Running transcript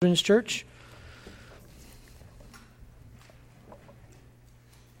Children's Church.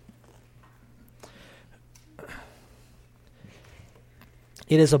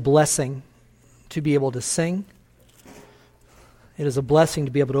 It is a blessing to be able to sing. It is a blessing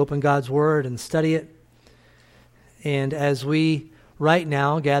to be able to open God's Word and study it. And as we right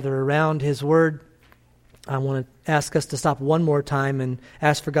now gather around His Word, I want to ask us to stop one more time and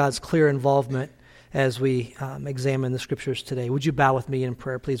ask for God's clear involvement as we examine the Scriptures today. Would you bow with me in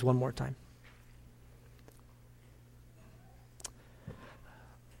prayer, please, one more time?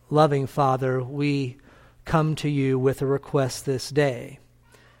 Loving Father, we come to you with a request this day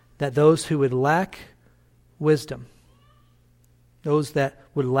that those who would lack wisdom, those that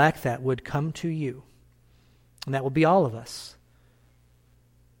would lack that, would come to you. And that will be all of us.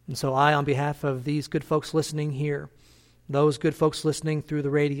 And so I, on behalf of these good folks listening here, those good folks listening through the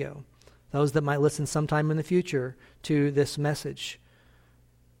radio, those that might listen sometime in the future to this message,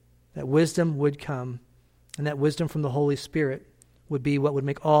 that wisdom would come, and that wisdom from the Holy Spirit would be what would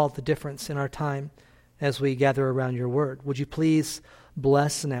make all the difference in our time as we gather around your word. Would you please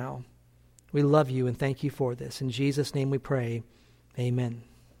bless now? We love you and thank you for this. In Jesus' name we pray, amen.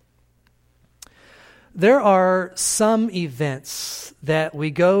 There are some events that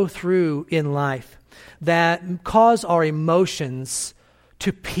we go through in life that cause our emotions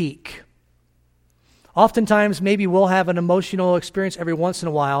to peak. Oftentimes, maybe we'll have an emotional experience every once in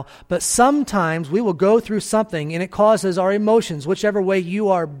a while, but sometimes we will go through something and it causes our emotions, whichever way you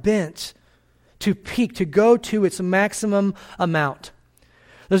are bent, to peak, to go to its maximum amount.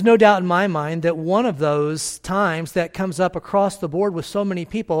 There's no doubt in my mind that one of those times that comes up across the board with so many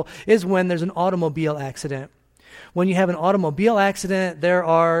people is when there's an automobile accident. When you have an automobile accident, there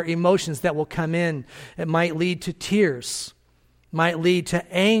are emotions that will come in. It might lead to tears, might lead to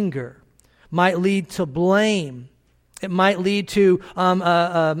anger, might lead to blame. It might lead to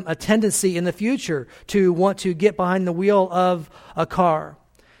a tendency in the future to want to get behind the wheel of a car.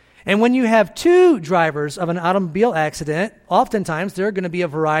 And when you have two drivers of an automobile accident, oftentimes there are going to be a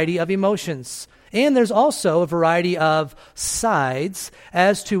variety of emotions. And there's also a variety of sides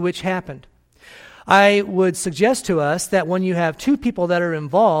as to which happened. I would suggest to us that when you have two people that are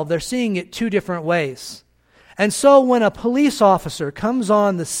involved, they're seeing it two different ways. And so when a police officer comes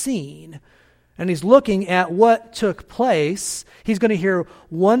on the scene and he's looking at what took place, he's going to hear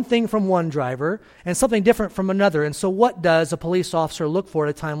one thing from one driver and something different from another. And so what does a police officer look for at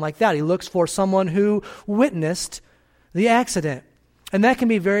a time like that? He looks for someone who witnessed the accident. And that can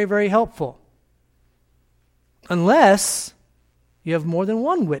be very, very helpful. Unless you have more than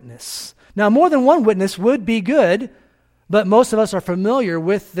one witness. Now, more than one witness would be good, but most of us are familiar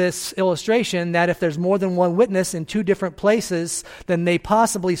with this illustration that if there's more than one witness in two different places, then they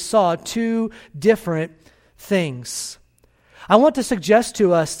possibly saw two different things. I want to suggest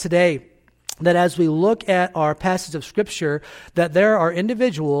to us today that as we look at our passage of Scripture, that there are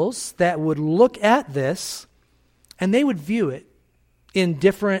individuals that would look at this and they would view it in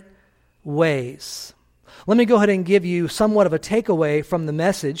different ways. Let me go ahead and give you somewhat of a takeaway from the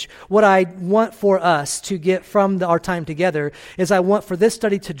message. What I want for us to get from our time together is I want for this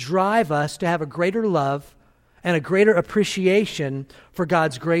study to drive us to have a greater love and a greater appreciation for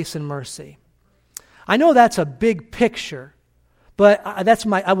God's grace and mercy. I know that's a big picture, but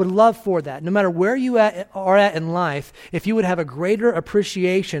I would love for that. No matter where you are at in life, if you would have a greater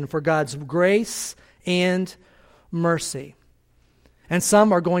appreciation for God's grace and mercy. And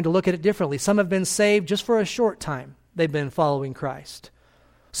some are going to look at it differently. Some have been saved just for a short time. They've been following Christ.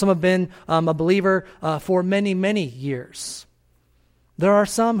 Some have been a believer for many, many years. There are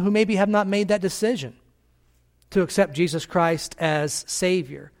some who maybe have not made that decision to accept Jesus Christ as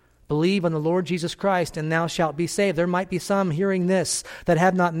Savior. Believe on the Lord Jesus Christ and thou shalt be saved. There might be some hearing this that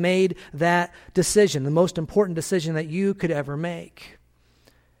have not made that decision, the most important decision that you could ever make.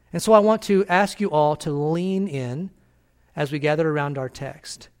 And so I want to ask you all to lean in as we gather around our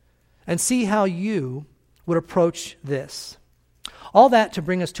text and see how you would approach this. All that to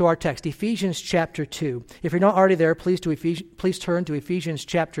bring us to our text, Ephesians chapter 2. If you're not already there, please turn to Ephesians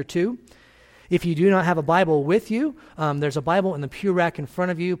chapter 2. If you do not have a Bible with you, there's a Bible in the pew rack in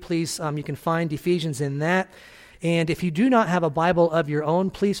front of you. Please, you can find Ephesians in that. And if you do not have a Bible of your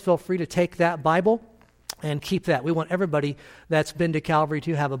own, please feel free to take that Bible and keep that. We want everybody that's been to Calvary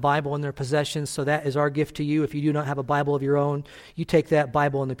to have a Bible in their possession, so that is our gift to you. If you do not have a Bible of your own, you take that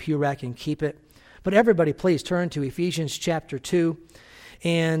Bible in the pew rack and keep it. But everybody, please turn to Ephesians chapter 2,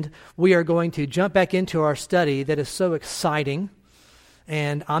 and we are going to jump back into our study that is so exciting.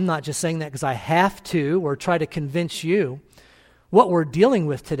 And I'm not just saying that because I have to or try to convince you. What we're dealing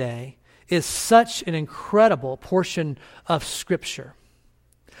with today is such an incredible portion of Scripture.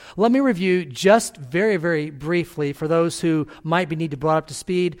 Let me review just very, very briefly for those who might be need to brought up to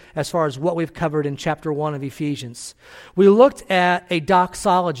speed as far as what we've covered in chapter 1 of Ephesians. We looked at a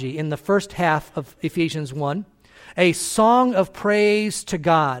doxology in the first half of Ephesians 1, a song of praise to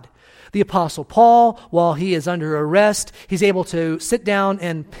God. The Apostle Paul, while he is under arrest, he's able to sit down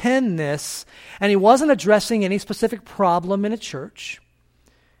and pen this, and he wasn't addressing any specific problem in a church.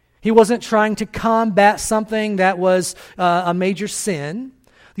 He wasn't trying to combat something that was a major sin.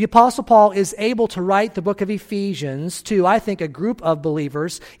 The Apostle Paul is able to write the book of Ephesians to, I think, a group of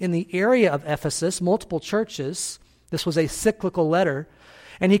believers in the area of Ephesus, multiple churches. This was a cyclical letter.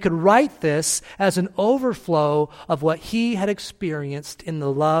 And he could write this as an overflow of what he had experienced in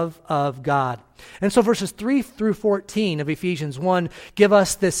the love of God. And so verses 3 through 14 of Ephesians 1 give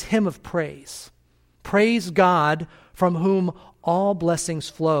us this hymn of praise. Praise God from whom all blessings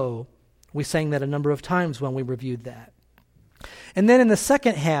flow. We sang that a number of times when we reviewed that. And then in the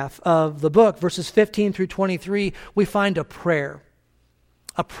second half of the book, verses 15 through 23, we find a prayer.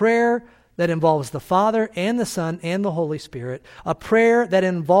 A prayer that involves the Father and the Son and the Holy Spirit, a prayer that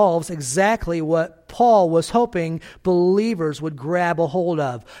involves exactly what Paul was hoping believers would grab a hold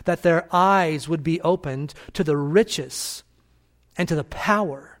of, that their eyes would be opened to the riches and to the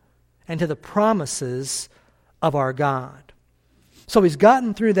power and to the promises of our God. So he's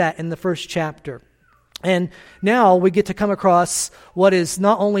gotten through that in the first chapter. And now we get to come across what is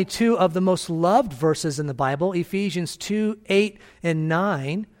not only two of the most loved verses in the Bible, Ephesians 2, 8, and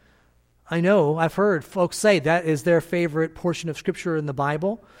 9. I know, I've heard folks say that is their favorite portion of Scripture in the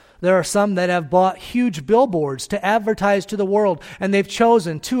Bible. There are some that have bought huge billboards to advertise to the world, and they've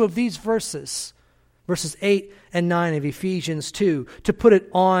chosen two of these verses, verses 8 and 9 of Ephesians 2, to put it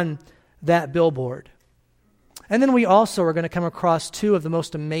on that billboard. And then we also are going to come across two of the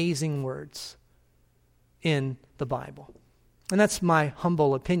most amazing words in the Bible. And that's my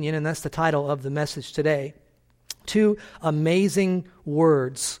humble opinion, and that's the title of the message today. Two amazing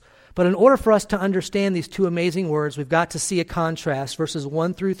words. But in order for us to understand these two amazing words, we've got to see a contrast. Verses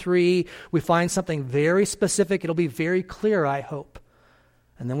 1 through 3, we find something very specific. It'll be very clear, I hope.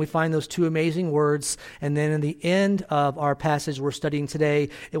 And then we find those two amazing words. And then in the end of our passage we're studying today,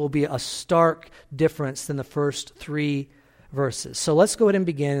 it will be a stark difference than the first three verses. So let's go ahead and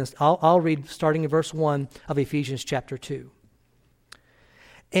begin. I'll read starting in verse 1 of Ephesians chapter 2.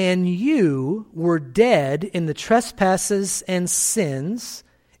 And you were dead in the trespasses and sins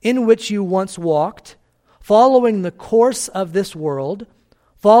in which you once walked, following the course of this world,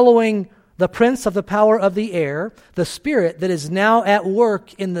 following the prince of the power of the air, the spirit that is now at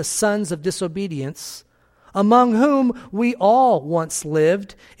work in the sons of disobedience, among whom we all once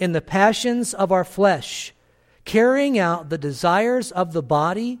lived in the passions of our flesh, carrying out the desires of the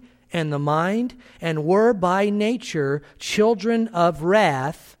body and the mind, and were by nature children of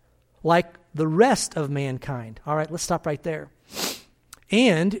wrath, like the rest of mankind. All right, let's stop right there.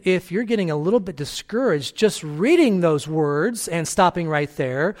 And if you're getting a little bit discouraged just reading those words and stopping right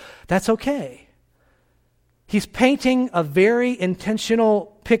there, that's okay. He's painting a very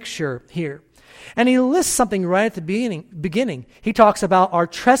intentional picture here. And he lists something right at the beginning. He talks about our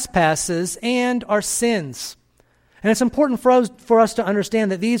trespasses and our sins. And it's important for us to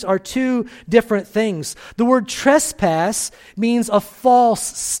understand that these are two different things. The word trespass means a false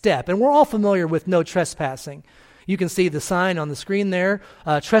step. And we're all familiar with no trespassing. You can see the sign on the screen there.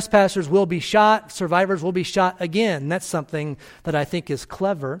 Trespassers will be shot. Survivors will be shot again. That's something that I think is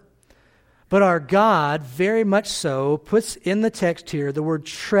clever. But our God, very much so, puts in the text here the word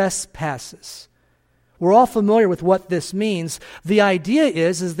trespasses. We're all familiar with what this means. The idea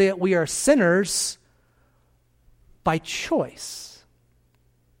is that we are sinners by choice.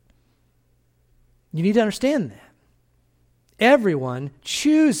 You need to understand that. Everyone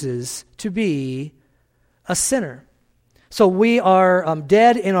chooses to be a sinner. So we are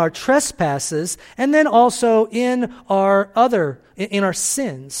dead in our trespasses, and then also in our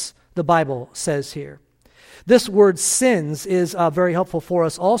sins, the Bible says here. This word sins is very helpful for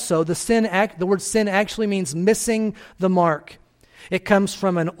us also. The word sin actually means missing the mark. It comes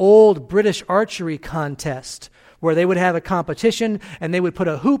from an old British archery contest where they would have a competition and they would put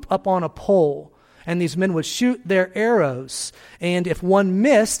a hoop up on a pole. And these men would shoot their arrows. And if one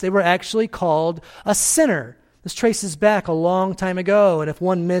missed, they were actually called a sinner. This traces back a long time ago. And if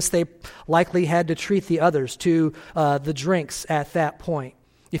one missed, they likely had to treat the others to the drinks at that point.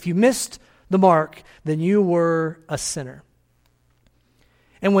 If you missed the mark, then you were a sinner.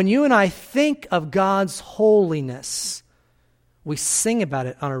 And when you and I think of God's holiness, we sing about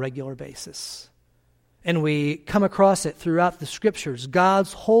it on a regular basis. And we come across it throughout the Scriptures,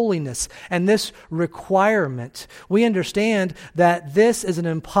 God's holiness and this requirement. We understand that this is an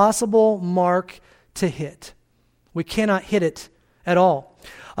impossible mark to hit. We cannot hit it at all.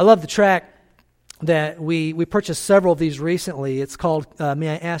 I love the track that we purchased several of these recently. It's called May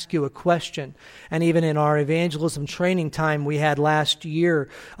I Ask You a Question? And even in our evangelism training time we had last year,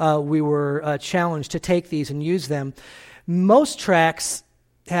 we were challenged to take these and use them. Most tracks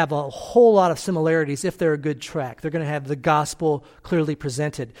have a whole lot of similarities if they're a good track. They're going to have the gospel clearly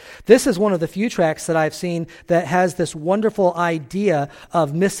presented. This is one of the few tracks that I've seen that has this wonderful idea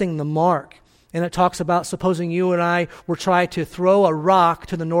of missing the mark. And it talks about supposing you and I were trying to throw a rock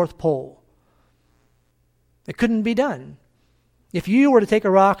to the North Pole. It couldn't be done. If you were to take a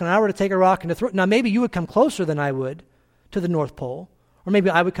rock and I were to take a rock and to throw it, now maybe you would come closer than I would to the North Pole, or maybe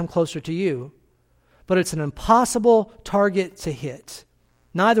I would come closer to you. But it's an impossible target to hit.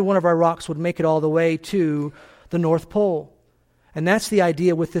 Neither one of our rocks would make it all the way to the North Pole. And that's the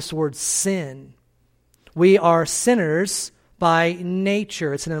idea with this word sin. We are sinners by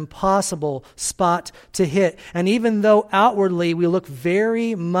nature. It's an impossible spot to hit. And even though outwardly we look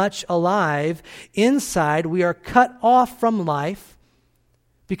very much alive, inside we are cut off from life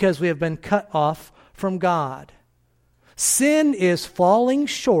because we have been cut off from God. Sin is falling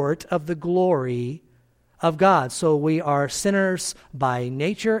short of the glory of God. So we are sinners by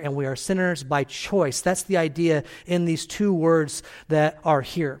nature and we are sinners by choice. That's the idea in these two words that are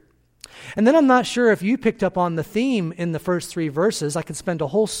here. And then I'm not sure if you picked up on the theme in the first three verses. I could spend a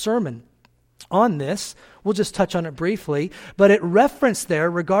whole sermon on this. We'll just touch on it briefly. But it referenced there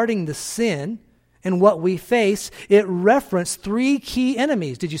regarding the sin and what we face, it referenced three key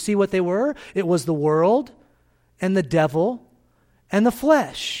enemies. Did you see what they were? It was the world and the devil and the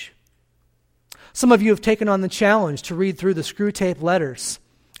flesh. Some of you have taken on the challenge to read through the Screwtape Letters,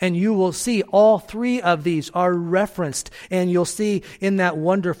 and you will see all three of these are referenced, and you'll see in that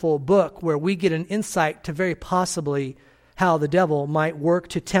wonderful book where we get an insight to very possibly how the devil might work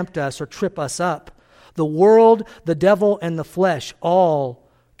to tempt us or trip us up. The world, the devil, and the flesh all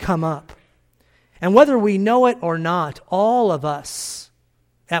come up. And whether we know it or not, all of us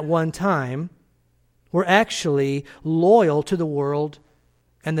at one time were actually loyal to the world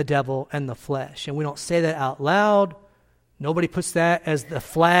and the devil and the flesh. And we don't say that out loud. Nobody puts that as the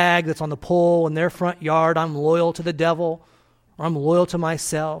flag that's on the pole in their front yard. I'm loyal to the devil, or I'm loyal to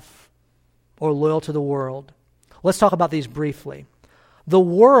myself, or loyal to the world. Let's talk about these briefly. The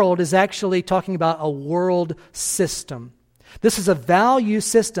world is actually talking about a world system. This is a value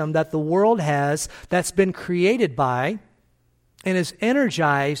system that the world has that's been created by and is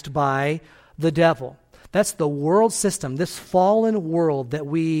energized by the devil. That's the world system, this fallen world that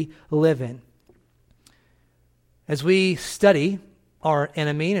we live in. As we study our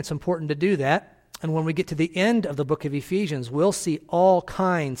enemy, and it's important to do that, and when we get to the end of the book of Ephesians, we'll see all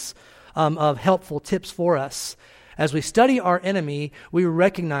kinds of helpful tips for us. As we study our enemy, we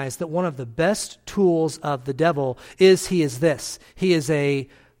recognize that one of the best tools of the devil is he is this. He is a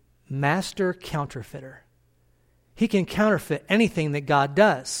master counterfeiter. He can counterfeit anything that God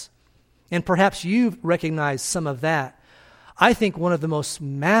does. And perhaps you've recognized some of that. I think one of the most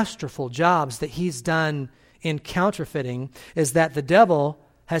masterful jobs that he's done in counterfeiting is that the devil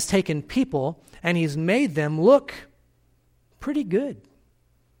has taken people and he's made them look pretty good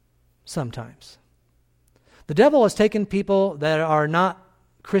sometimes. The devil has taken people that are not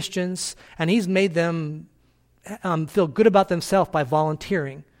Christians and he's made them feel good about themselves by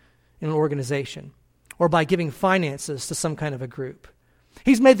volunteering in an organization or by giving finances to some kind of a group.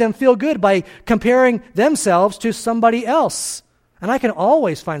 He's made them feel good by comparing themselves to somebody else. And I can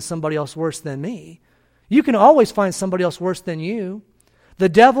always find somebody else worse than me. You can always find somebody else worse than you. The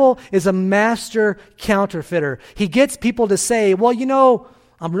devil is a master counterfeiter. He gets people to say, well, you know,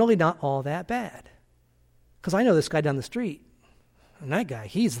 I'm really not all that bad. Because I know this guy down the street. And that guy,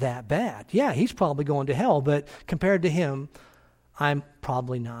 he's that bad. Yeah, he's probably going to hell, but compared to him, I'm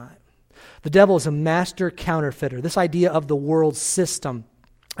probably not. The devil is a master counterfeiter, this idea of the world system.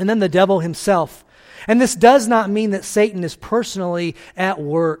 And then the devil himself. And this does not mean that Satan is personally at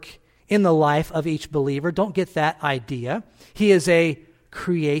work in the life of each believer. Don't get that idea. He is a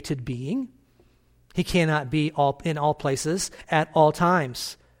created being. He cannot be in all places at all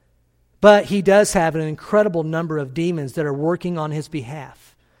times. But he does have an incredible number of demons that are working on his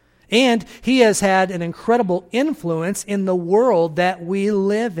behalf. And he has had an incredible influence in the world that we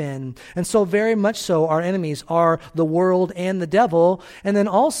live in. And so very much so, our enemies are the world and the devil, and then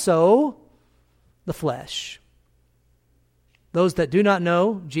also the flesh. Those that do not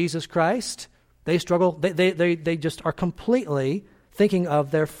know Jesus Christ, they struggle, they just are completely thinking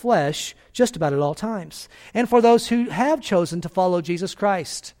of their flesh just about at all times. And for those who have chosen to follow Jesus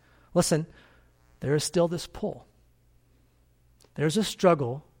Christ, listen, there is still this pull. There's a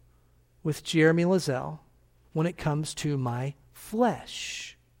struggle with Jeremy Lazelle when it comes to my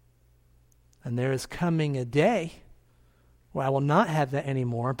flesh. And there is coming a day where I will not have that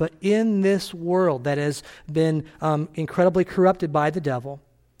anymore, but in this world that has been incredibly corrupted by the devil,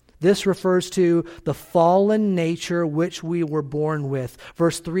 this refers to the fallen nature which we were born with.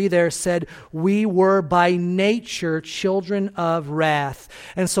 Verse 3 there said, we were by nature children of wrath.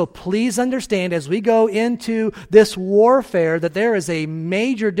 And so please understand as we go into this warfare that there is a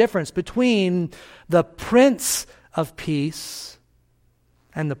major difference between the Prince of Peace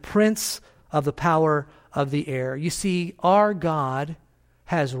and the Prince of the power of the air. You see, our God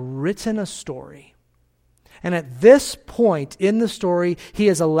has written a story. And at this point in the story, he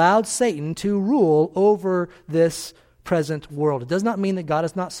has allowed Satan to rule over this present world. It does not mean that God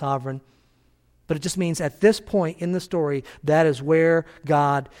is not sovereign, but it just means at this point in the story, that is where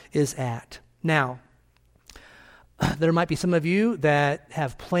God is at. Now, there might be some of you that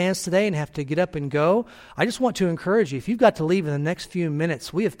have plans today and have to get up and go. I just want to encourage you, if you've got to leave in the next few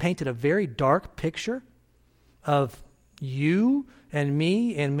minutes, we have painted a very dark picture of you and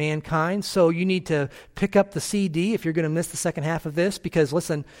me and mankind. So you need to pick up the CD if you're going to miss the second half of this, because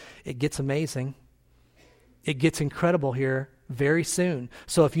listen, it gets amazing. It gets incredible here very soon.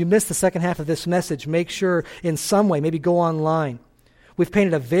 So if you miss the second half of this message, make sure in some way, maybe go online. We've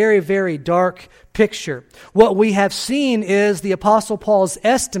painted a very, very dark picture. What we have seen is the Apostle Paul's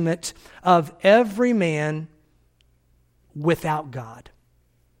estimate of every man without God.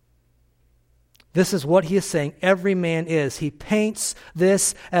 This is what he is saying every man is. He paints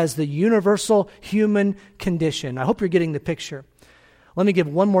this as the universal human condition. I hope you're getting the picture. Let me give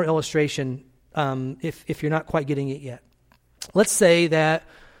one more illustration if you're not quite getting it yet. Let's say that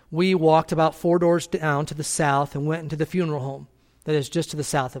we walked about 4 doors down to the south and went into the funeral home that is just to the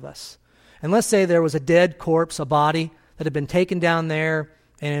south of us. And let's say there was a dead corpse, a body that had been taken down there,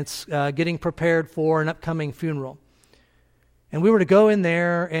 and it's getting prepared for an upcoming funeral. And we were to go in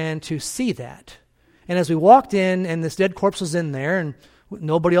there and to see that. And as we walked in and this dead corpse was in there and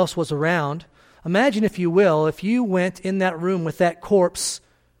nobody else was around, imagine, if you will, if you went in that room with that corpse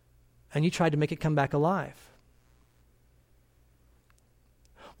and you tried to make it come back alive.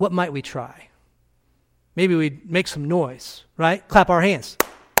 What might we try? Maybe we'd make some noise, right? Clap our hands.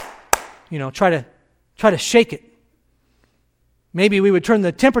 Try to shake it. Maybe we would turn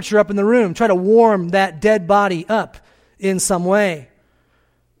the temperature up in the room, try to warm that dead body up in some way.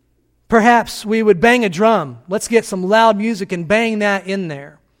 Perhaps we would bang a drum. Let's get some loud music and bang that in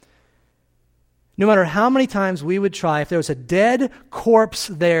there. No matter how many times we would try, if there was a dead corpse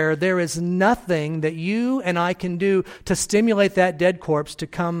there, there is nothing that you and I can do to stimulate that dead corpse to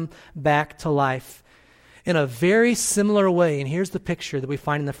come back to life. In a very similar way, and here's the picture that we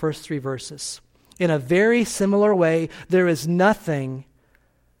find in the first 3 verses. In a very similar way, there is nothing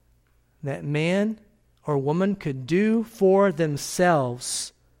that man or woman could do for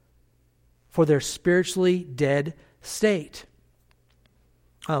themselves for their spiritually dead state.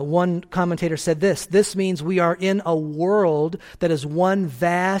 One commentator said this means we are in a world that is one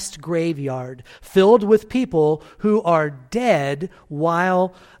vast graveyard filled with people who are dead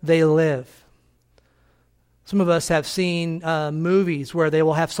while they live. Some of us have seen movies where they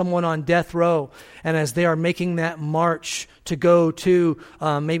will have someone on death row, and as they are making that march to go to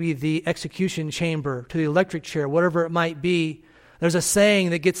maybe the execution chamber, to the electric chair, whatever it might be, there's a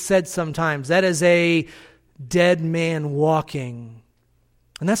saying that gets said sometimes. That is a dead man walking.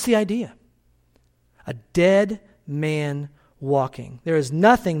 And that's the idea. A dead man walking. There is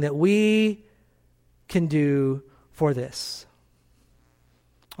nothing that we can do for this.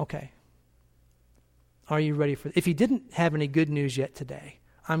 Okay. Are you ready for it? If you didn't have any good news yet today,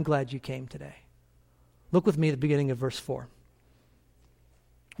 I'm glad you came today. Look with me at the beginning of verse 4,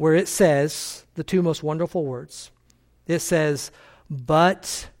 where it says the 2 most wonderful words. It says,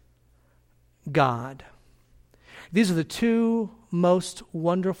 but God. These are the 2 most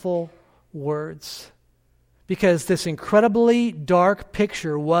wonderful words, because this incredibly dark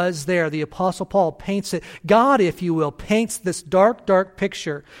picture was there. The Apostle Paul paints it. God, if you will, paints this dark, dark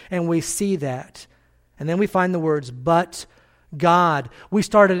picture, and we see that. And then we find the words, but God. We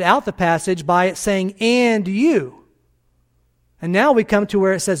started out the passage by it saying, and you. And now we come to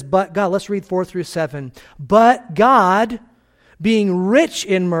where it says, but God. Let's read 4 through 7. But God, being rich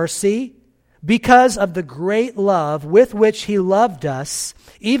in mercy, because of the great love with which he loved us,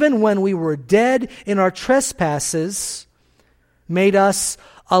 even when we were dead in our trespasses, made us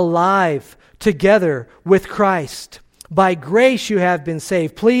alive together with Christ. By grace you have been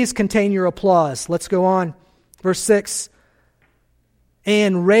saved. Please contain your applause. Let's go on. Verse 6.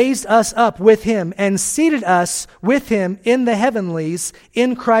 And raised us up with him and seated us with him in the heavenlies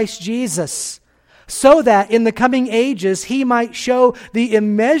in Christ Jesus, so that in the coming ages he might show the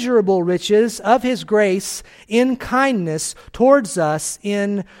immeasurable riches of his grace in kindness towards us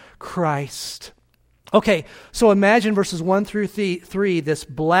in Christ. Okay, so imagine verses 1 through 3, this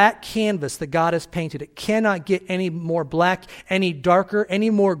black canvas that God has painted. It cannot get any more black, any darker, any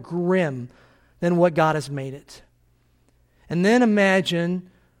more grim than what God has made it. And then imagine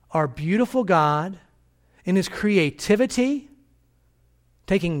our beautiful God in his creativity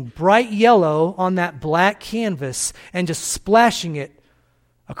taking bright yellow on that black canvas and just splashing it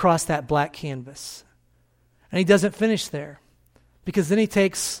across that black canvas. And he doesn't finish there, because then he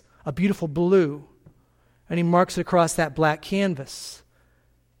takes a beautiful blue and he marks it across that black canvas.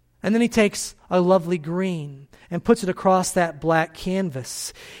 And then he takes a lovely green and puts it across that black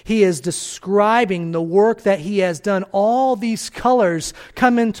canvas. He is describing the work that he has done. All these colors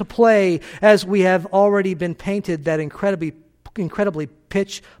come into play as we have already been painted that incredibly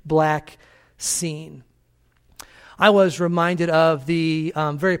pitch black scene. I was reminded of the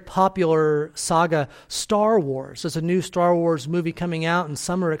very popular saga Star Wars. There's a new Star Wars movie coming out, and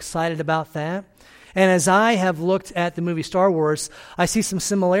some are excited about that. And as I have looked at the movie Star Wars, I see some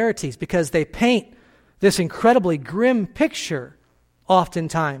similarities because they paint this incredibly grim picture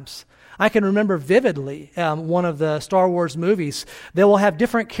oftentimes. I can remember vividly one of the Star Wars movies. They will have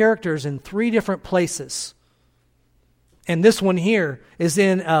different characters in 3 different places. And this one here is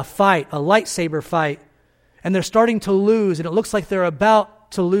in a fight, a lightsaber fight. And they're starting to lose, and it looks like they're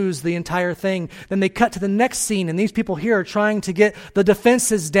about to lose the entire thing. Then they cut to the next scene, and these people here are trying to get the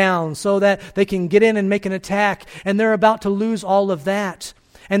defenses down so that they can get in and make an attack, and they're about to lose all of that.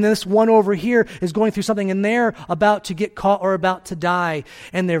 And this one over here is going through something, and they're about to get caught or about to die.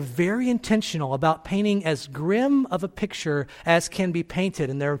 And they're very intentional about painting as grim of a picture as can be painted.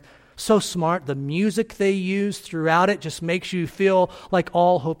 And they're so smart. The music they use throughout it just makes you feel like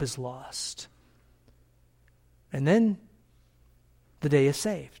all hope is lost. And then the day is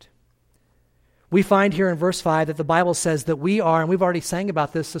saved. We find here in verse 5 that the Bible says that we are, and we've already sang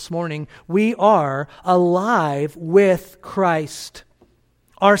about this morning, we are alive with Christ.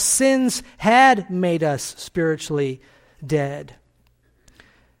 Our sins had made us spiritually dead.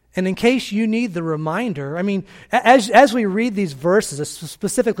 And in case you need the reminder, I mean, as we read these verses,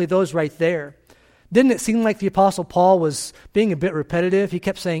 specifically those right there, didn't it seem like the Apostle Paul was being a bit repetitive? He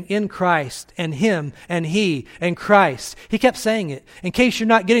kept saying, in Christ, and him, and he, and Christ. He kept saying it. In case you're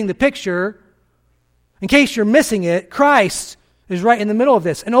not getting the picture, in case you're missing it, Christ is right in the middle of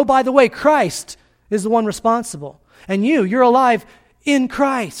this. And oh, by the way, Christ is the one responsible. And you're alive in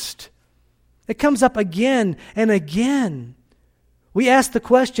Christ. It comes up again and again. We ask the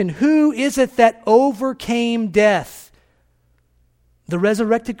question, who is it that overcame death? The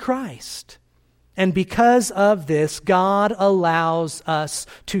resurrected Christ. And because of this, God allows us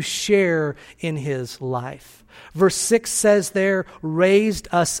to share in his life. Verse 6 says there, raised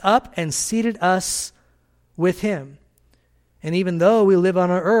us up and seated us with him. And even though we live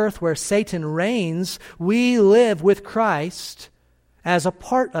on an earth where Satan reigns, we live with Christ as a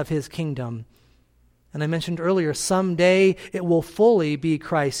part of his kingdom. And I mentioned earlier, someday it will fully be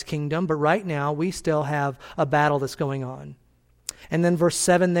Christ's kingdom, but right now we still have a battle that's going on. And then verse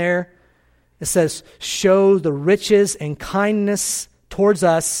 7 there, it says, show the riches and kindness towards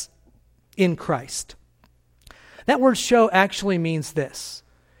us in Christ. That word show actually means this.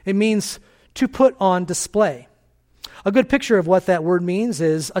 It means to put on display. A good picture of what that word means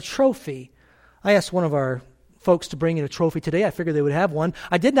is a trophy. I asked one of our folks to bring in a trophy today. I figured they would have one.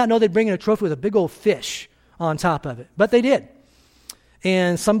 I did not know they'd bring in a trophy with a big old fish on top of it, but they did.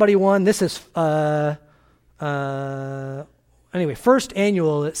 And somebody won. This is anyway, first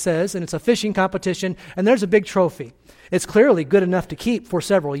annual, it says, and it's a fishing competition, and there's a big trophy. It's clearly good enough to keep for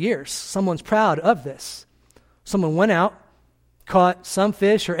several years. Someone's proud of this. Someone went out, caught some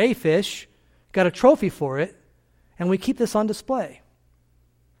fish or a fish, got a trophy for it, and we keep this on display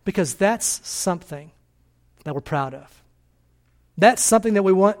because that's something that we're proud of. That's something that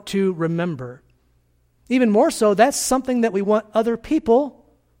we want to remember. Even more so, that's something that we want other people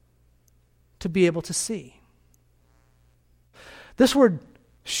to be able to see. This word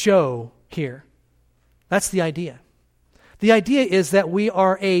show here, that's the idea. The idea is that we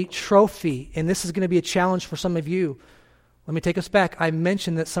are a trophy, and this is going to be a challenge for some of you. Let me take us back. I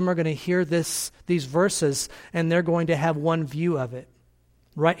mentioned that some are going to hear these verses, and they're going to have one view of it.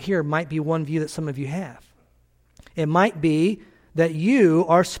 Right here might be one view that some of you have. It might be that you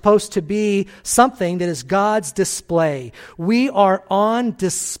are supposed to be something that is God's display. We are on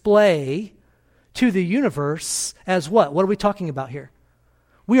display to the universe as what? What are we talking about here?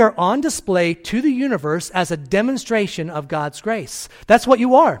 We are on display to the universe as a demonstration of God's grace. That's what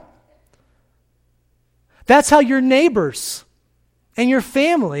you are. That's how your neighbors and your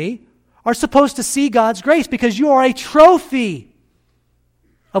family are supposed to see God's grace, because you are a trophy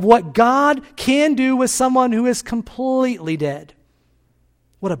of what God can do with someone who is completely dead.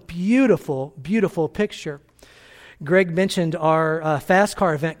 What a beautiful, beautiful picture. Greg mentioned our Fast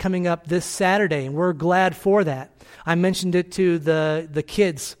Car event coming up this Saturday, and we're glad for that. I mentioned it to the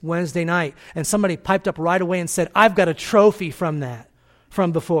kids Wednesday night, and somebody piped up right away and said, I've got a trophy from that,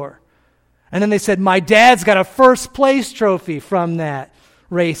 from before. And then they said, my dad's got a first place trophy from that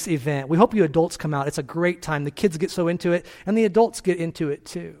race event. We hope you adults come out. It's a great time. The kids get so into it, and the adults get into it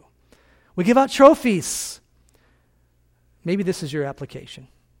too. We give out trophies. Maybe this is your application.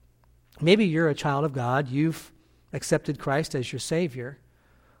 Maybe you're a child of God. You've accepted Christ as your Savior.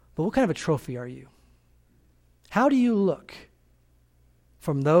 But what kind of a trophy are you? How do you look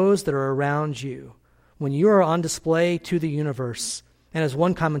from those that are around you when you are on display to the universe? And as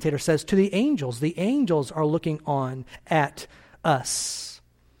one commentator says, to the angels are looking on at us.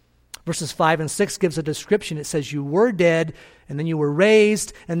 Verses 5 and 6 gives a description. It says you were dead, and then you were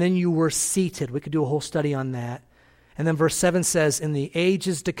raised, and then you were seated. We could do a whole study on that. And then verse 7 says, in the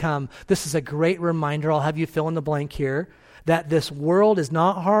ages to come. This is a great reminder. I'll have you fill in the blank here. That this world is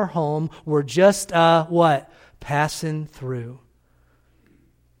not our home. We're just, what? Passing through.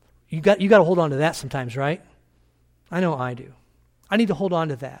 You got to hold on to that sometimes, right? I know I do. I need to hold on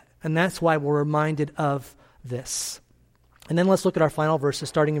to that. And that's why we're reminded of this. And then let's look at our final verses,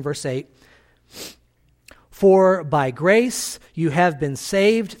 starting in verse 8. For by grace you have been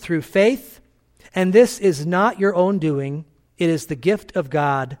saved through faith, and this is not your own doing. It is the gift of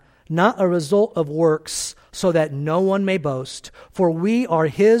God, not a result of works, so that no one may boast. For we are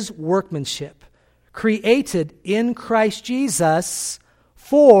his workmanship, created in Christ Jesus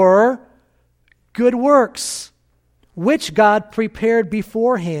for good works, which God prepared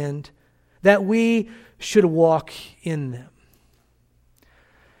beforehand that we should walk in them.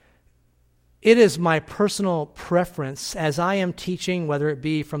 It is my personal preference as I am teaching, whether it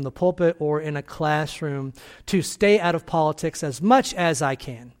be from the pulpit or in a classroom, to stay out of politics as much as I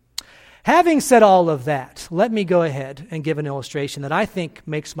can. Having said all of that, let me go ahead and give an illustration that I think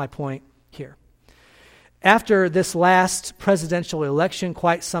makes my point here. After this last presidential election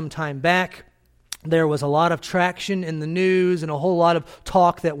quite some time back, there was a lot of traction in the news and a whole lot of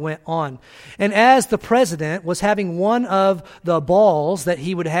talk that went on. And as the president was having one of the balls that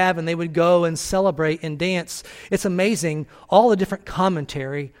he would have, and they would go and celebrate and dance, it's amazing all the different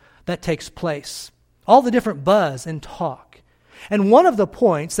commentary that takes place, all the different buzz and talk. And one of the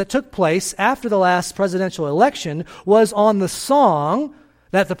points that took place after the last presidential election was on the song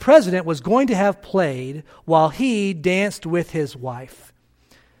that the president was going to have played while he danced with his wife,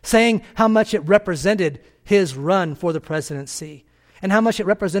 saying how much it represented his run for the presidency and how much it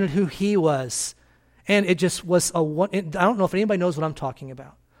represented who he was. And it just was I don't know if anybody knows what I'm talking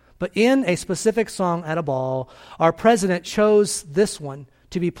about. But in a specific song at a ball, our president chose this one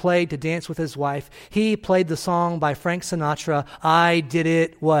to be played to dance with his wife. He played the song by Frank Sinatra, I Did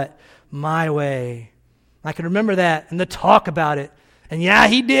It, what? My Way. I can remember that and the talk about it. And yeah,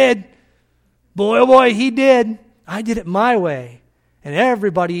 he did. Boy, oh boy, he did. I did it my way. And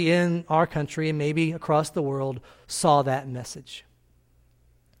everybody in our country and maybe across the world saw that message.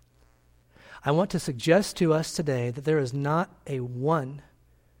 I want to suggest to us today that there is not a one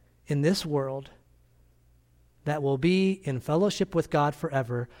in this world that will be in fellowship with God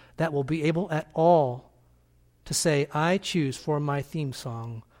forever that will be able at all to say, I choose for my theme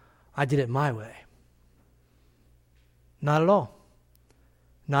song, I did it my way. Not at all.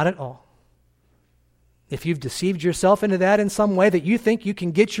 Not at all. If you've deceived yourself into that in some way that you think you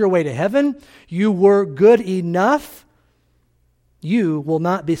can get your way to heaven, you were good enough, you will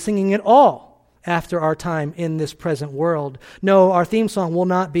not be singing at all after our time in this present world. No, our theme song will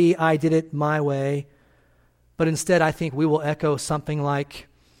not be, I did it my way, but instead I think we will echo something like,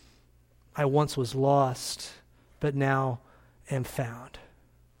 I once was lost, but now am found.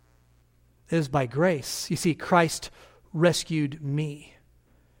 It is by grace. You see, Christ rescued me.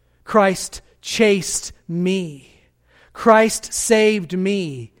 Christ chased me. Christ saved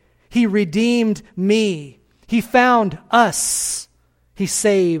me. He redeemed me. He found us. He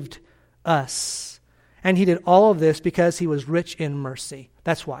saved us. And he did all of this because he was rich in mercy.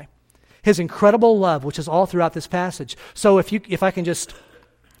 That's why. His incredible love, which is all throughout this passage. So if I can just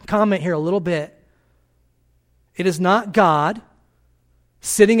comment here a little bit. It is not God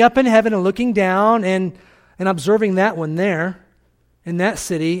sitting up in heaven and looking down and observing that one there in that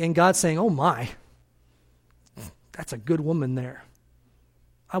city, and God saying, oh my, that's a good woman there.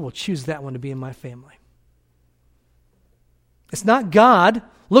 I will choose that one to be in my family. It's not God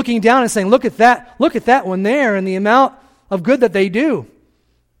looking down and saying, look at that one there and the amount of good that they do.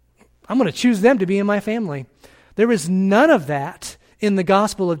 I'm going to choose them to be in my family. There is none of that in the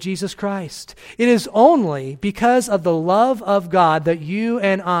gospel of Jesus Christ. It is only because of the love of God that you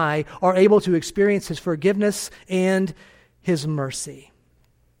and I are able to experience His forgiveness and His mercy.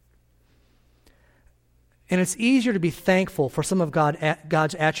 And it's easier to be thankful for some of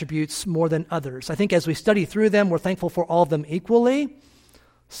God's attributes more than others. I think as we study through them, we're thankful for all of them equally.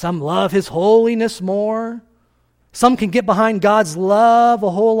 Some love His holiness more. Some can get behind God's love a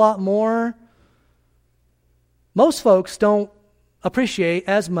whole lot more. Most folks don't appreciate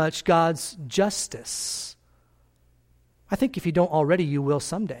as much God's justice. I think if you don't already, you will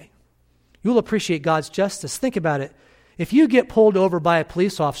someday. You'll appreciate God's justice. Think about it. If you get pulled over by a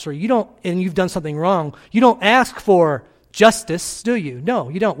police officer, and you've done something wrong, you don't ask for justice, do you? No,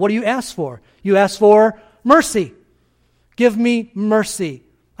 you don't. What do you ask for? You ask for mercy. Give me mercy.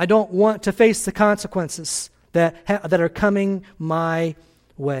 I don't want to face the consequences that are coming my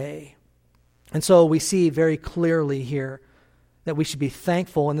way. And so we see very clearly here that we should be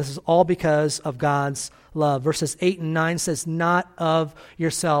thankful, and this is all because of God's love. Verses 8 and 9 says, not of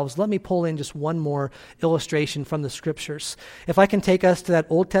yourselves. Let me pull in just one more illustration from the Scriptures. If I can take us to that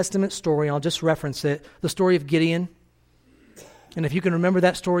Old Testament story, I'll just reference it, the story of Gideon. And if you can remember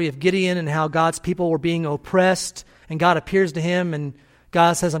that story of Gideon and how God's people were being oppressed, and God appears to him, and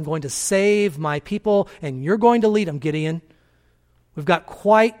God says, I'm going to save my people, and you're going to lead them, Gideon. We've got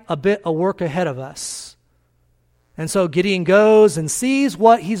quite a bit of work ahead of us. And so Gideon goes and sees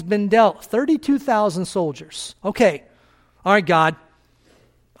what he's been dealt, 32,000 soldiers. Okay, all right, God,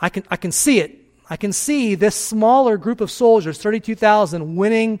 I can see it. I can see this smaller group of soldiers, 32,000,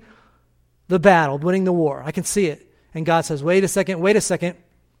 winning the battle, winning the war. I can see it. And God says, wait a second.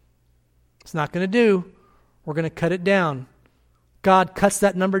 It's not going to do. We're going to cut it down. God cuts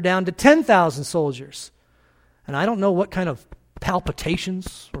that number down to 10,000 soldiers. And I don't know what kind of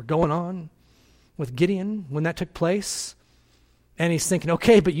palpitations were going on with Gideon when that took place. And he's thinking,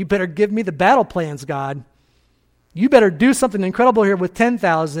 okay, but you better give me the battle plans, God. You better do something incredible here with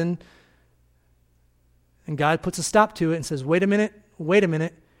 10,000. And God puts a stop to it and says, wait a minute,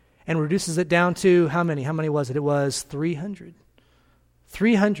 and reduces it down to how many? How many was it? It was 300.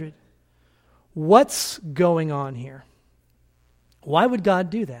 300. What's going on here? Why would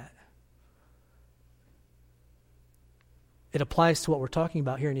God do that? It applies to what we're talking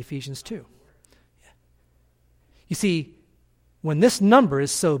about here in Ephesians 2. You see, when this number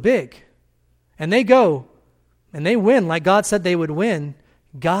is so big, and they go, and they win like God said they would win,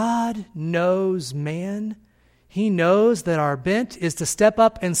 God knows man. He knows that our bent is to step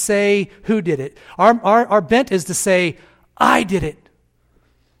up and say, who did it? Our bent is to say, I did it.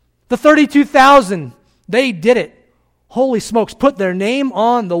 The 32,000, they did it. Holy smokes, put their name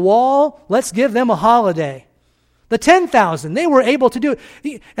on the wall. Let's give them a holiday. The 10,000, they were able to do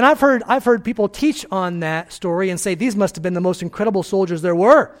it. And I've heard people teach on that story and say these must have been the most incredible soldiers there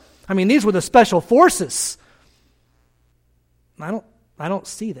were. I mean, these were the special forces. I don't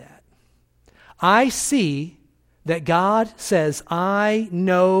see that. I see that God says, I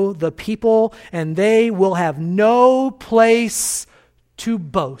know the people, and they will have no place to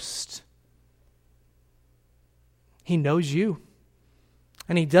boast. He knows you,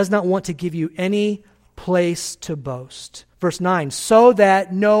 and He does not want to give you any place to boast. Verse 9, so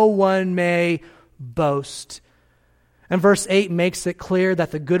that no one may boast. And verse 8 makes it clear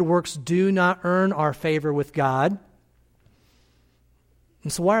that the good works do not earn our favor with God.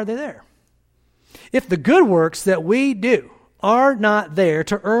 And so why are they there? If the good works that we do are not there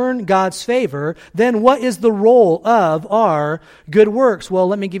to earn God's favor, then what is the role of our good works? Well,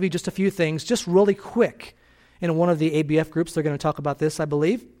 let me give you just a few things, just really quick. In one of the ABF groups, they're going to talk about this, I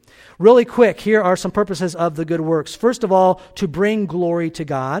believe. Really quick, here are some purposes of the good works. First of all, to bring glory to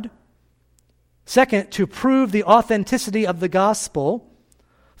God. Second, to prove the authenticity of the gospel.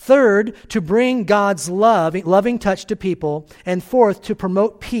 Third, to bring God's loving touch to people. And fourth, to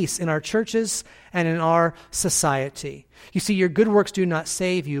promote peace in our churches and in our society. You see, your good works do not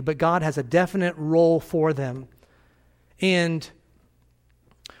save you, but God has a definite role for them. And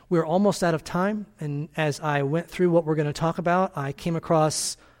we're almost out of time, and as I went through what we're going to talk about, I came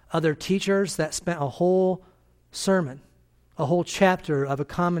across other teachers that spent a whole sermon, a whole chapter of a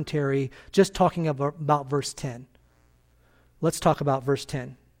commentary just talking about verse 10. Let's talk about verse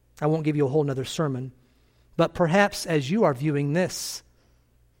 10. I won't give you a whole nother sermon, but perhaps as you are viewing this,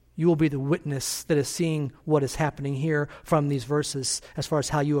 you will be the witness that is seeing what is happening here from these verses as far as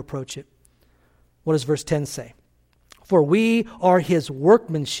how you approach it. What does verse 10 say? For we are his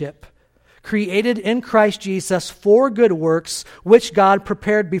workmanship, created in Christ Jesus for good works, which God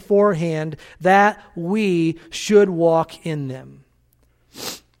prepared beforehand that we should walk in them.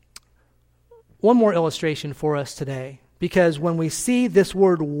 One more illustration for us today, because when we see this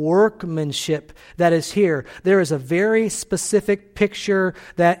word workmanship that is here, there is a very specific picture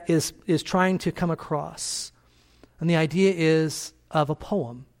that is trying to come across. And the idea is of a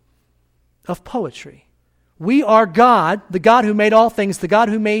poem, of poetry. We are God, the God who made all things, the God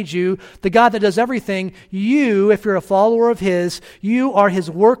who made you, the God that does everything. You, if you're a follower of his, you are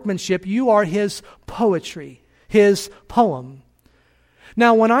his workmanship. You are his poetry, his poem.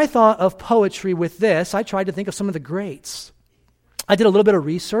 Now, when I thought of poetry with this, I tried to think of some of the greats. I did a little bit of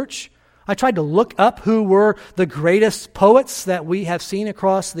research. I tried to look up who were the greatest poets that we have seen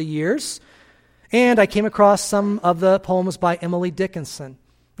across the years. And I came across some of the poems by Emily Dickinson.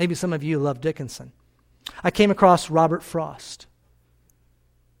 Maybe some of you love Dickinson. I came across Robert Frost,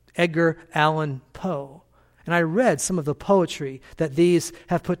 Edgar Allan Poe, and I read some of the poetry that these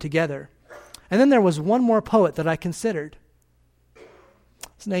have put together. And then there was one more poet that I considered.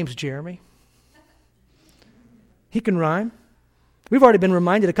 His name's Jeremy. He can rhyme. We've already been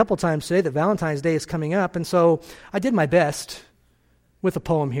reminded a couple times today that Valentine's Day is coming up, and so I did my best with a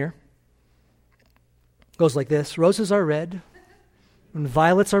poem here. It goes like this: roses are red, and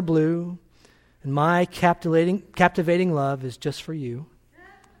violets are blue, and my captivating love is just for you.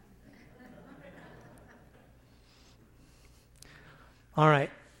 All right.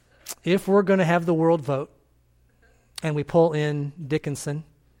 If we're going to have the world vote, and we pull in Dickinson,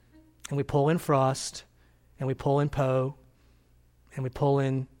 and we pull in Frost, and we pull in Poe, and we pull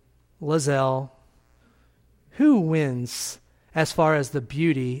in Lozelle, who wins as far as the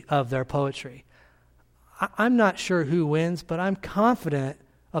beauty of their poetry? I'm not sure who wins, but I'm confident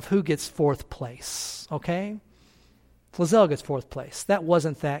of who gets fourth place, okay? Lozelle gets fourth place. That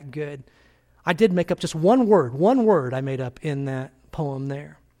wasn't that good. I did make up just one word I made up in that poem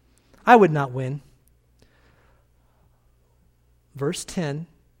there. I would not win. Verse 10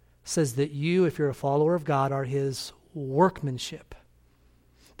 says that you, if you're a follower of God, are his workmanship.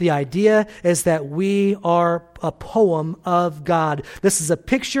 The idea is that we are a poem of God. This is a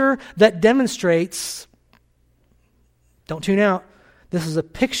picture that demonstrates, don't tune out, this is a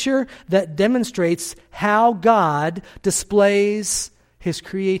picture that demonstrates how God displays his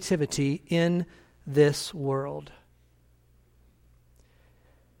creativity in this world.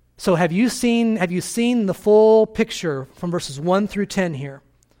 So have you seen the full picture from verses 1 through 10 here?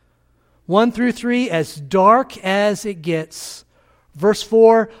 1 through 3, as dark as it gets. Verse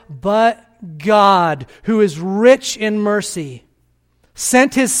 4, but God, who is rich in mercy,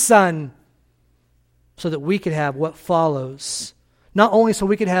 sent his Son so that we could have what follows. Not only so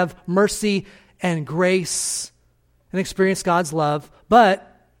we could have mercy and grace and experience God's love,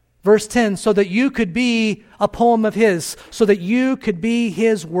 but, verse 10, so that you could be a poem of his, so that you could be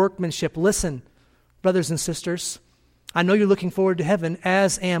his workmanship. Listen, brothers and sisters, I know you're looking forward to heaven,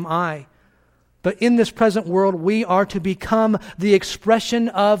 as am I. But in this present world, we are to become the expression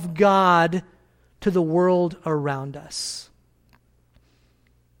of God to the world around us.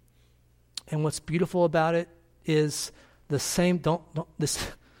 And what's beautiful about it is the same,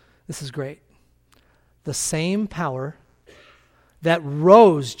 this is great. The same power that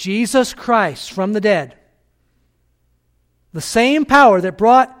rose Jesus Christ from the dead, the same power that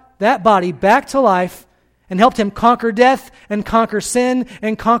brought that body back to life and helped him conquer death and conquer sin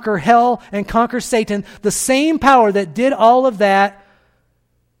and conquer hell and conquer Satan, the same power that did all of that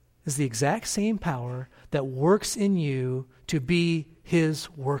is the exact same power that works in you to be his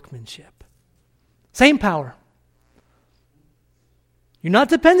workmanship. Same power. You're not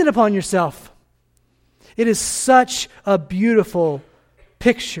dependent upon yourself. It is such a beautiful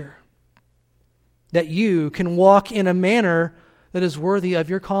picture that you can walk in a manner that is worthy of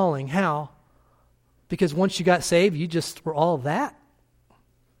your calling. How? Because once you got saved, you just were all that?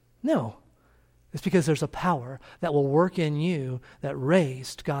 No. It's because there's a power that will work in you that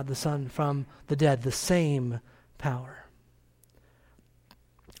raised God the Son from the dead, the same power.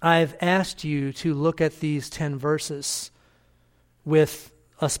 I've asked you to look at these 10 verses with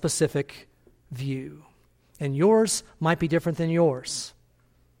a specific view. And yours might be different than yours.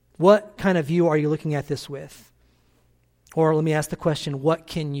 What kind of view are you looking at this with? Or let me ask the question, what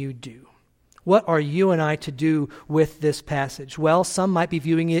can you do? What are you and I to do with this passage? Well, some might be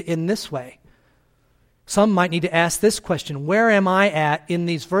viewing it in this way. Some might need to ask this question, where am I at in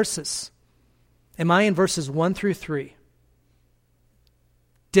these verses? Am I in verses 1 through 3?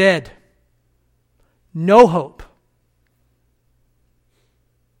 dead, no hope?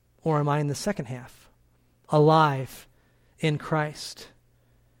 Or am I in the second half, alive in Christ?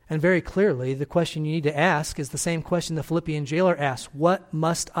 And very clearly, the question you need to ask is the same question the Philippian jailer asked. What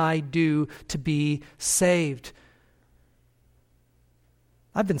must I do to be saved?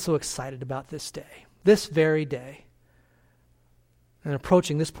 I've been so excited about this day, this very day, and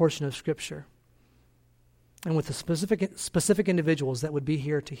approaching this portion of Scripture, and with the specific individuals that would be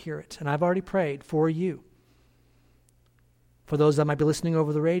here to hear it. And I've already prayed for you, for those that might be listening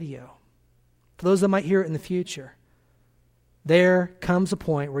over the radio, for those that might hear it in the future. There comes a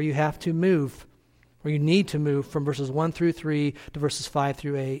point where you have to move, where you need to move from verses 1 through 3 to verses 5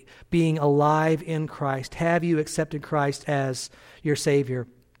 through 8, being alive in Christ. Have you accepted Christ as your Savior?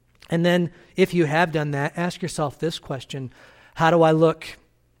 And then, if you have done that, ask yourself this question: how do I look?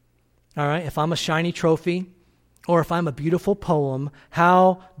 All right, if I'm a shiny trophy, or if I'm a beautiful poem,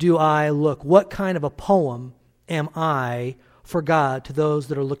 how do I look? What kind of a poem am I for God to those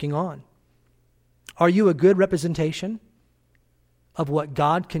that are looking on? Are you a good representation of what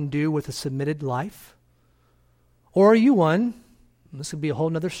God can do with a submitted life? Or are you one, this would be a whole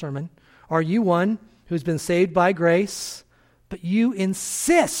nother sermon, are you one who's been saved by grace, but you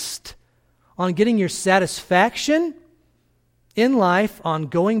insist on getting your satisfaction in life on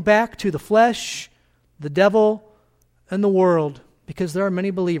going back to the flesh, the devil, and the world? Because there are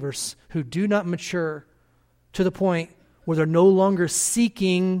many believers who do not mature to the point where they're no longer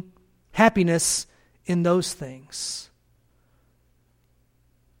seeking happiness in those things.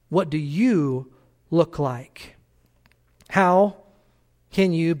 What do you look like? How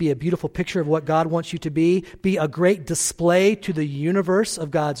can you be a beautiful picture of what God wants you to be a great display to the universe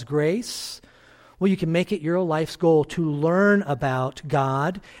of God's grace? Well, you can make it your life's goal to learn about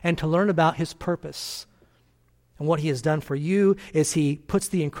God and to learn about His purpose. And what He has done for you is He puts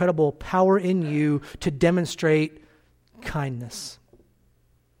the incredible power in you to demonstrate kindness.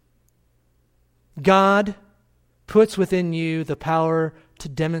 God puts within you the power to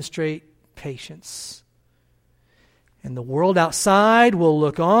demonstrate patience. And the world outside will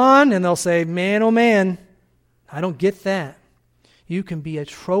look on and they'll say, man, oh man, I don't get that. You can be a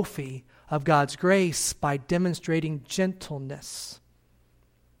trophy of God's grace by demonstrating gentleness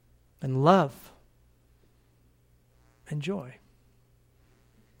and love and joy.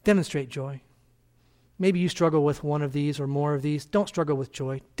 Demonstrate joy. Maybe you struggle with one of these or more of these. Don't struggle with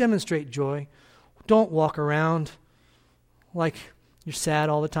joy. Demonstrate joy. Don't walk around like you're sad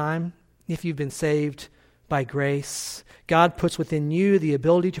all the time. If you've been saved by grace, God puts within you the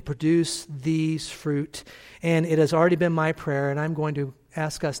ability to produce these fruit. And it has already been my prayer, and I'm going to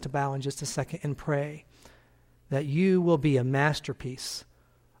ask us to bow in just a second and pray that you will be a masterpiece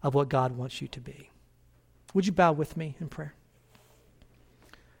of what God wants you to be. Would you bow with me in prayer?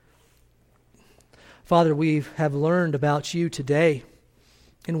 Father, we have learned about you today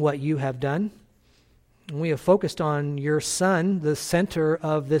and what you have done. And we have focused on your Son, the center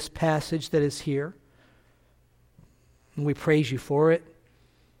of this passage that is here. And we praise you for it.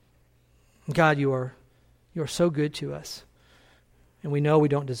 God, you are so good to us. And we know we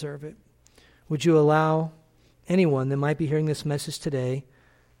don't deserve it. Would you allow anyone that might be hearing this message today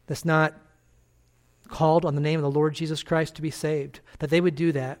that's not called on the name of the Lord Jesus Christ to be saved, that they would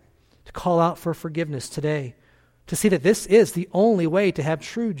do that, to call out for forgiveness today, to see that this is the only way to have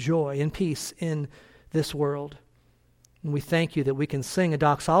true joy and peace in this world. And we thank you that we can sing a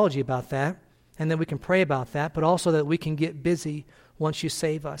doxology about that, and that we can pray about that, but also that we can get busy once you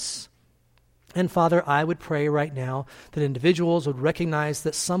save us. And Father, I would pray right now that individuals would recognize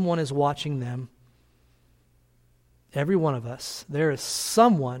that someone is watching them. Every one of us, there is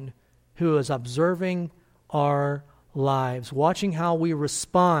someone who is observing our lives, watching how we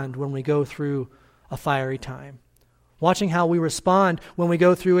respond when we go through a fiery time, watching how we respond when we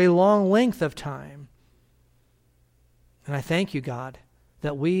go through a long length of time. And I thank you, God,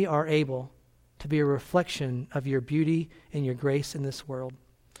 that we are able to be a reflection of your beauty and your grace in this world.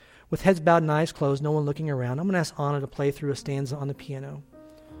 With heads bowed and eyes closed, no one looking around, I'm going to ask Anna to play through a stanza on the piano.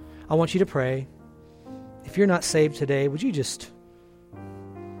 I want you to pray. If you're not saved today, would you just,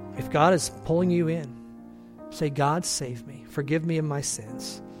 if God is pulling you in, say, God, save me. Forgive me of my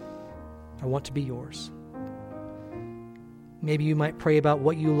sins. I want to be yours. Maybe you might pray about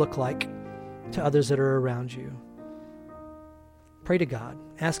what you look like to others that are around you. Pray to God.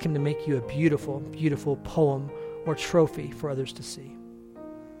 Ask Him to make you a beautiful, beautiful poem or trophy for others to see.